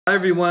Hi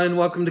everyone,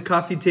 welcome to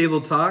Coffee Table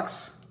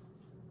Talks.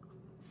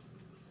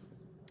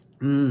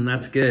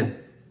 That's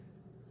good.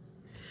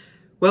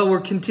 Well, we're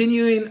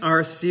continuing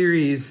our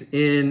series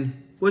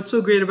in What's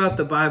So Great About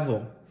the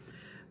Bible.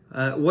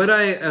 What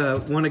I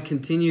want to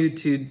continue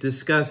to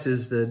discuss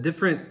is the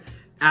different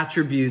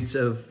attributes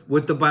of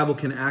what the Bible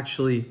can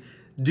actually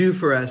do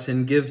for us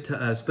and give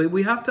to us. But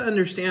we have to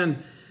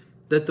understand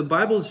that the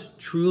Bible is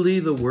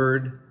truly the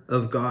Word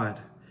of God.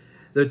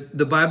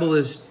 The Bible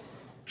is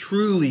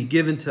truly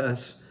given to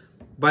us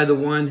by the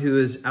one who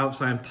is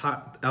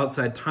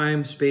outside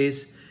time,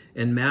 space,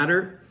 and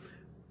matter,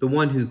 the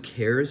one who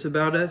cares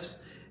about us.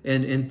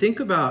 And think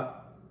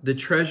about the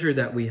treasure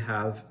that we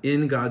have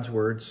in God's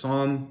Word,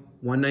 Psalm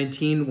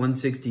 119,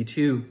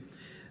 162.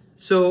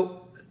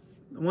 So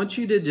I want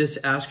you to just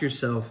ask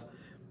yourself,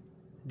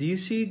 do you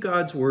see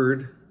God's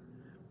Word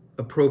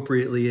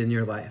appropriately in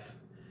your life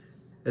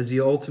as the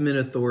ultimate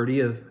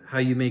authority of how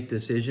you make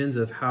decisions,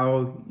 of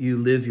how you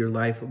live your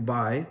life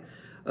by,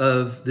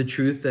 of the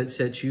truth that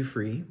sets you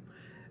free?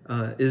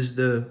 Is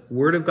the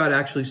Word of God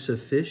actually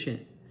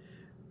sufficient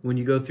when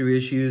you go through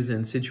issues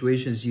and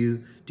situations?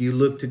 Do you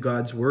look to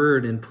God's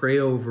Word and pray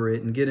over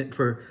it and get it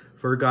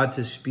for God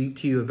to speak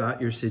to you about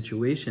your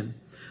situation?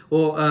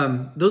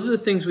 Well, those are the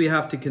things we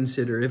have to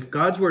consider. If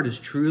God's Word is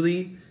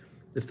truly,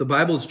 if the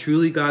Bible is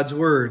truly God's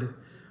Word,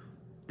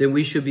 then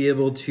we should be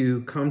able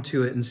to come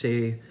to it and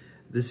say,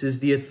 this is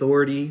the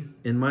authority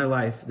in my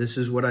life. This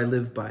is what I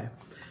live by.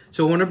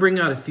 So I want to bring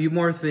out a few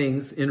more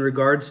things in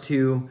regards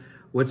to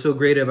what's so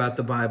great about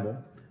the Bible.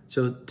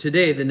 So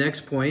today, the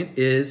next point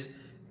is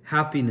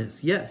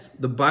happiness. Yes,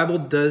 the Bible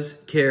does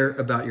care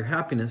about your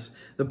happiness.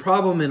 The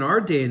problem in our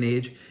day and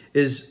age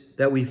is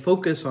that we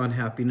focus on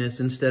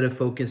happiness instead of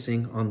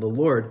focusing on the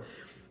Lord.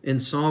 In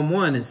Psalm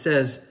 1, it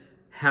says,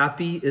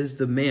 happy is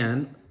the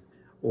man,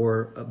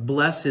 or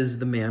blessed is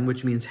the man,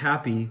 which means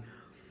happy,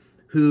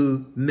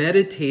 who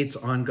meditates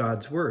on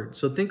God's Word.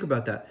 So think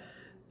about that.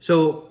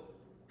 So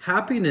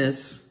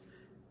happiness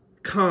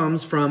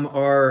comes from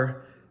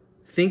our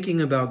thinking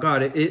about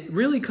God. It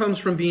really comes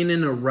from being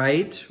in a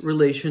right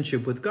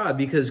relationship with God,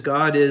 because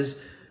God is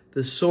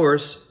the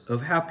source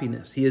of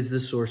happiness. He is the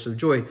source of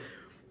joy.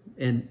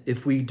 And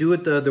if we do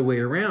it the other way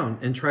around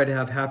and try to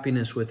have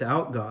happiness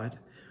without God,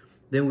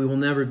 then we will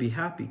never be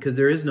happy, because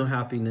there is no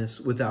happiness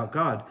without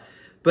God.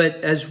 But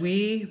as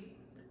we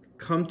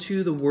come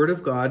to the Word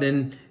of God,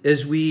 and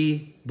as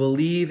we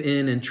believe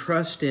in and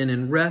trust in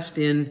and rest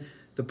in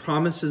the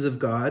promises of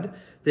God,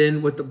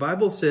 then what the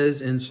Bible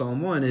says in Psalm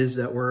 1 is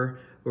that we're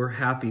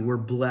happy, we're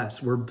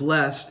blessed. We're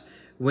blessed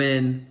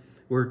when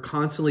we're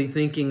constantly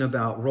thinking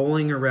about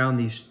rolling around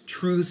these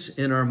truths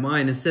in our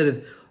mind instead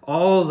of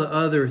all the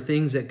other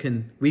things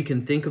that we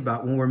can think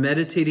about. When we're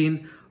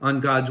meditating on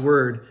God's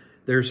Word,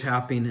 there's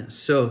happiness.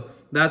 So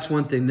that's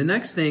one thing. The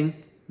next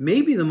thing,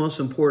 maybe the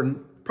most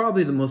important,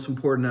 probably the most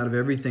important out of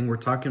everything we're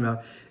talking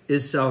about,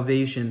 is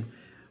salvation.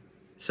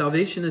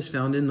 Salvation is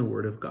found in the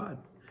Word of God.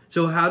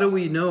 So how do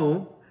we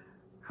know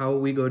how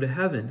we go to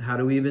heaven? How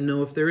do we even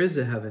know if there is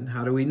a heaven?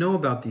 How do we know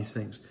about these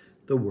things?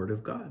 The Word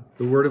of God.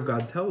 The Word of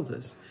God tells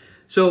us.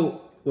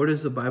 So what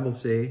does the Bible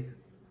say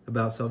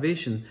about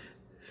salvation?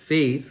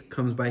 Faith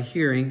comes by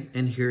hearing,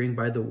 and hearing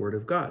by the Word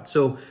of God.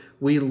 So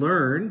we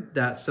learn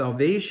that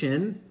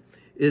salvation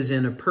is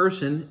in a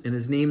person, and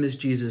his name is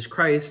Jesus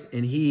Christ,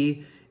 and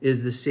he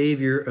is the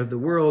Savior of the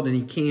world, and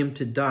he came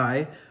to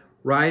die,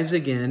 rise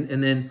again,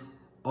 and then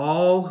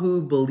all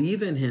who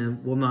believe in him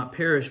will not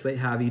perish but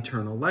have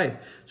eternal life.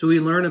 So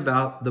we learn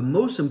about the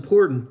most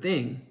important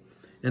thing,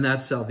 and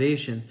that's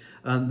salvation.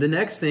 The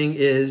next thing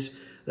is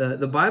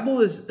the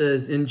Bible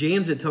is in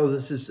James, it tells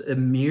us, is a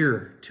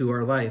mirror to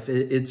our life.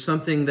 It's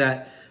something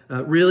that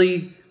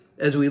really,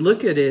 as we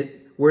look at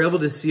it, we're able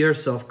to see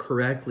ourselves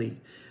correctly.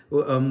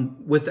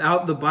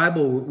 Without the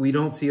Bible, we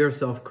don't see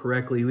ourselves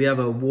correctly. We have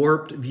a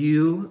warped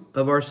view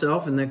of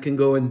ourselves, and that can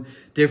go in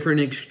different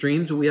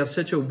extremes. We have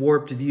such a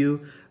warped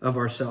view of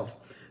ourselves.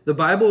 The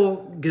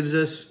Bible gives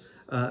us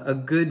a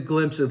good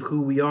glimpse of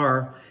who we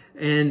are,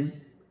 and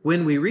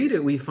when we read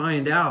it, we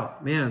find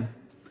out, man,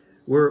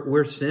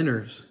 we're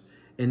sinners,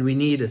 and we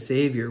need a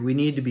Savior. We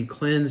need to be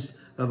cleansed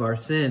of our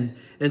sin.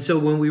 And so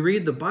when we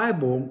read the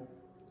Bible,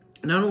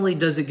 not only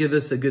does it give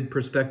us a good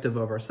perspective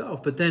of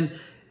ourselves, but then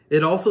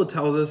it also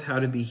tells us how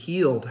to be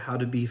healed, how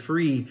to be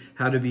free,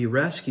 how to be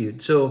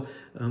rescued. So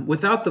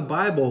without the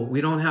Bible, we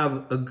don't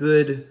have a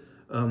good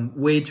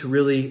way to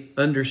really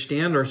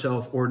understand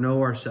ourselves or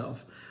know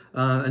ourselves.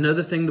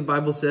 Another thing the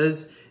Bible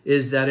says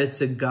is that it's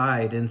a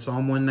guide. In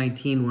Psalm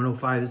 119,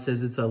 105, it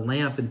says it's a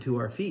lamp unto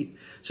our feet.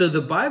 So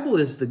the Bible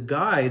is the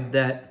guide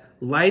that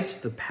lights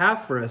the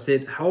path for us.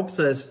 It helps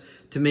us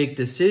to make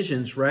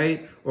decisions,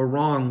 right or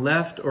wrong,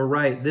 left or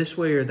right, this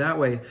way or that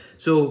way.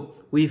 So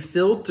we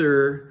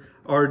filter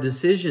our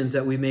decisions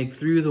that we make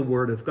through the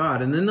Word of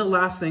God. And then the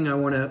last thing I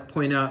want to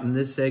point out in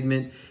this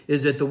segment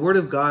is that the Word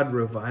of God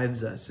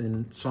revives us.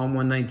 In Psalm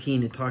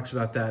 119, it talks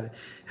about that,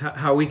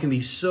 how we can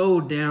be so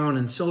down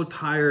and so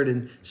tired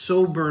and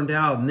so burned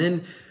out. And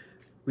then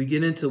we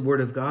get into the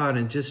Word of God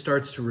and it just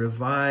starts to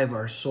revive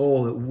our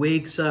soul. It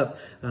wakes up.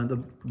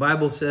 The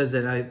Bible says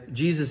that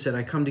Jesus said,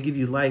 I come to give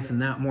you life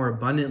and that more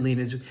abundantly.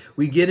 And as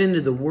we get into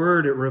the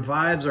Word, it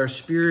revives our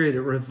spirit.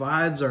 It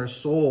revives our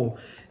soul.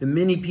 And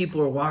many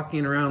people are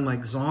walking around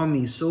like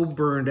zombies, so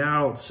burned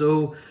out,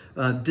 so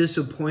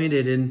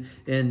disappointed.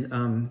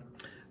 And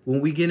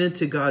when we get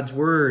into God's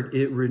Word,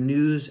 it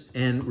renews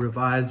and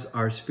revives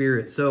our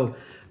spirit. So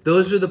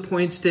those are the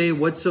points today.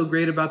 What's so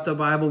great about the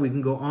Bible? We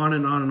can go on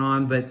and on and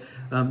on, but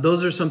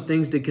those are some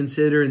things to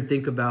consider and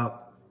think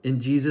about.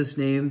 In Jesus'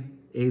 name,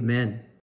 amen.